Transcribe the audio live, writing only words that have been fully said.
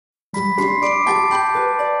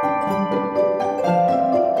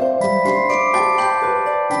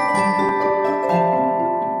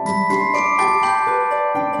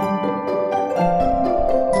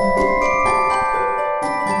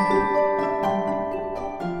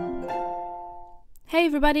Hey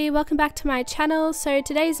everybody, welcome back to my channel. So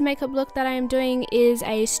today's makeup look that I am doing is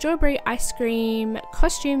a strawberry ice cream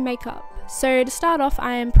costume makeup. So to start off,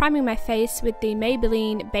 I am priming my face with the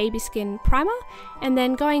Maybelline Baby Skin Primer and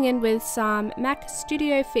then going in with some MAC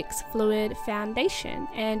Studio Fix Fluid Foundation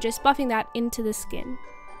and just buffing that into the skin.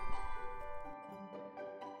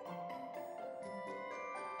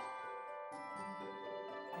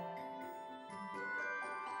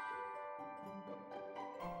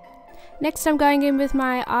 Next I'm going in with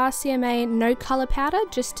my RCMA No Colour Powder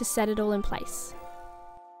just to set it all in place.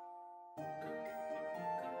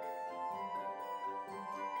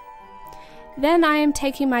 Then I am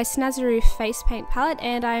taking my Snazaroo face paint palette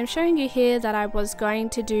and I am showing you here that I was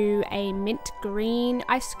going to do a mint green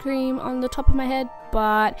ice cream on the top of my head,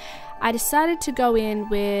 but I decided to go in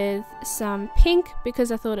with some pink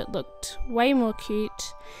because I thought it looked way more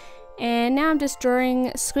cute. And now I'm just drawing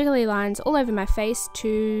squiggly lines all over my face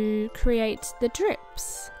to create the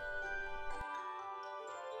drips.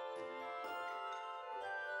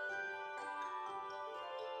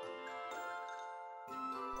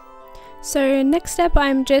 So next step,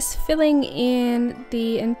 I'm just filling in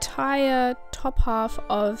the entire top half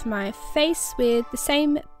of my face with the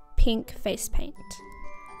same pink face paint.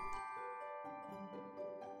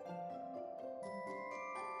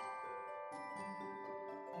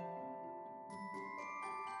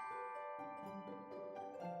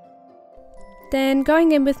 Then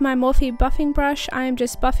going in with my Morphe buffing brush, I'm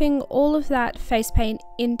just buffing all of that face paint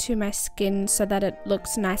into my skin so that it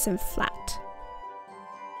looks nice and flat.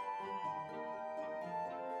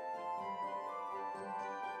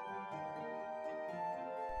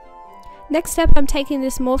 Next up, I'm taking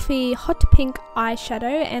this Morphe hot pink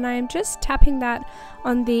eyeshadow and I'm just tapping that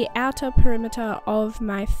on the outer perimeter of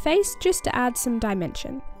my face just to add some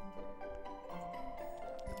dimension.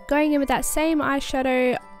 Going in with that same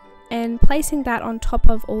eyeshadow and placing that on top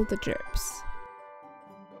of all the drips.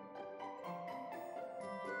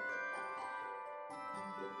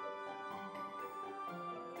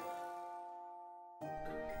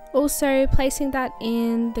 Also placing that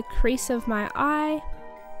in the crease of my eye.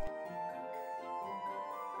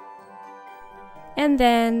 And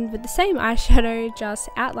then with the same eyeshadow, just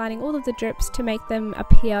outlining all of the drips to make them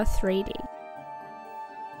appear 3D.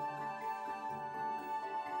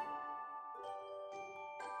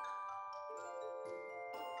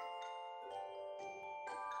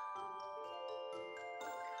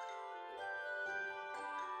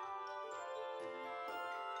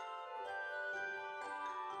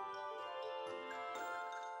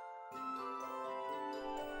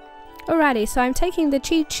 Alrighty, so I'm taking the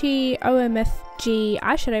Chi Chi OMFG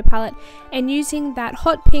eyeshadow palette and using that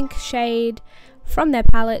hot pink shade from their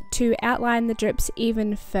palette to outline the drips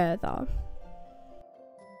even further.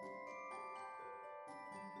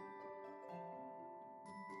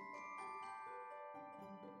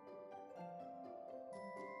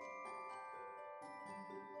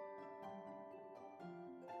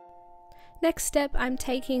 Next step, I'm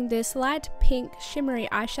taking this light pink shimmery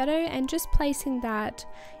eyeshadow and just placing that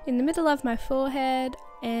in the middle of my forehead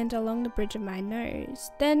and along the bridge of my nose.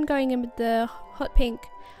 Then going in with the hot pink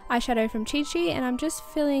eyeshadow from Chi Chi and I'm just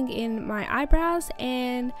filling in my eyebrows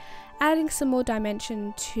and adding some more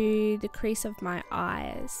dimension to the crease of my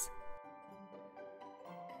eyes.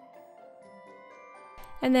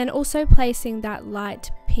 And then also placing that light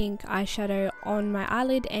pink eyeshadow on my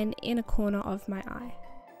eyelid and inner corner of my eye.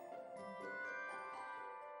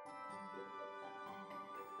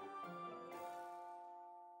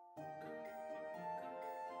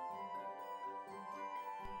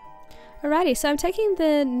 Alrighty, so I'm taking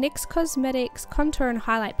the NYX Cosmetics Contour and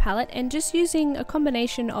Highlight palette and just using a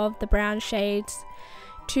combination of the brown shades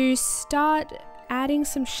to start adding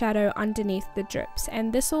some shadow underneath the drips,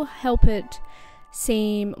 and this will help it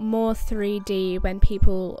seem more 3D when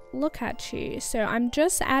people look at you. So I'm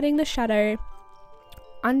just adding the shadow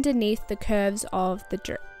underneath the curves of the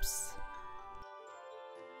drips.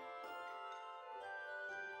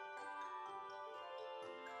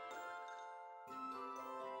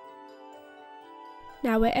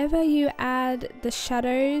 Now wherever you add the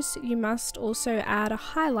shadows, you must also add a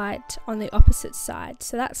highlight on the opposite side.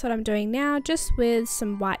 So that's what I'm doing now, just with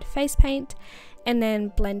some white face paint and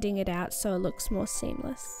then blending it out so it looks more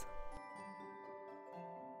seamless.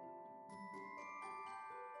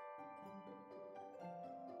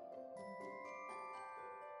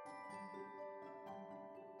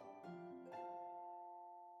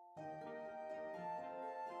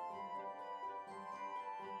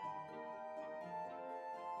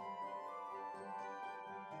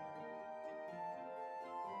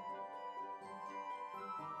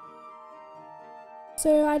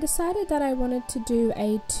 So I decided that I wanted to do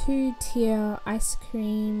a 2-tier ice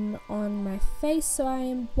cream on my face, so I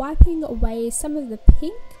am wiping away some of the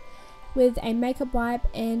pink with a makeup wipe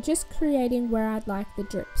and just creating where I'd like the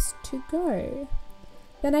drips to go.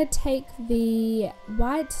 Then I take the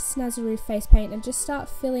white Snazaroo face paint and just start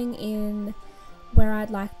filling in where I'd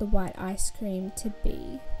like the white ice cream to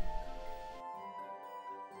be.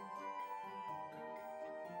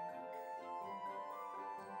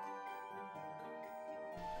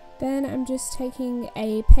 Then I'm just taking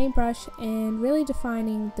a paintbrush and really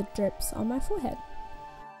defining the drips on my forehead.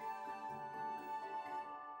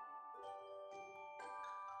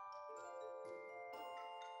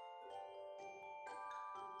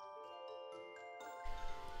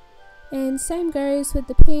 And same goes with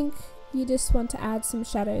the pink, you just want to add some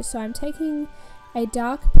shadows. So I'm taking a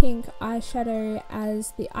dark pink eyeshadow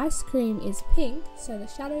as the ice cream is pink, so the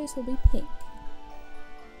shadows will be pink.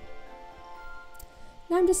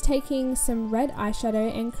 Now I'm just taking some red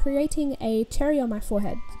eyeshadow and creating a cherry on my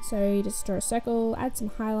forehead. So you just draw a circle, add some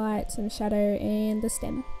highlight, some shadow, and the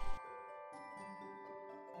stem.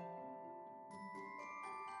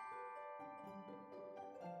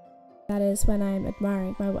 That is when I'm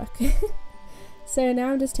admiring my work. So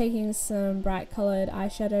now I'm just taking some bright coloured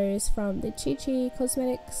eyeshadows from the Chi Chi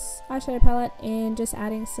Cosmetics eyeshadow palette and just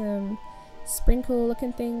adding some sprinkle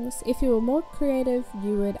looking things. If you were more creative,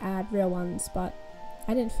 you would add real ones, but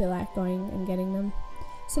I didn't feel like going and getting them.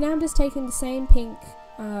 So now I'm just taking the same pink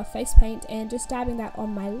face paint and just dabbing that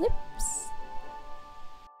on my lips.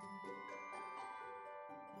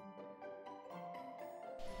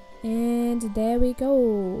 And there we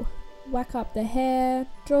go. Whack up the hair,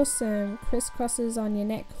 draw some crisscrosses on your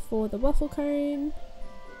neck for the waffle cone.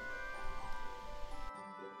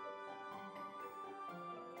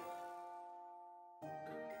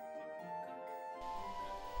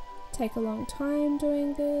 Take a long time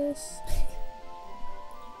doing this.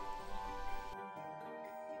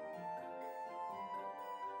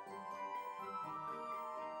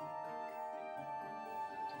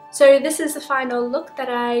 So this is the final look that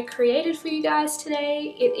I created for you guys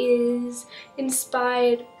today. It is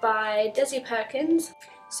inspired by Desi Perkins.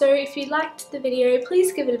 So if you liked the video,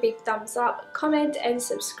 please give it a big thumbs up, comment and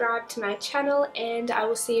subscribe to my channel, and I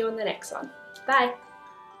will see you on the next one. Bye!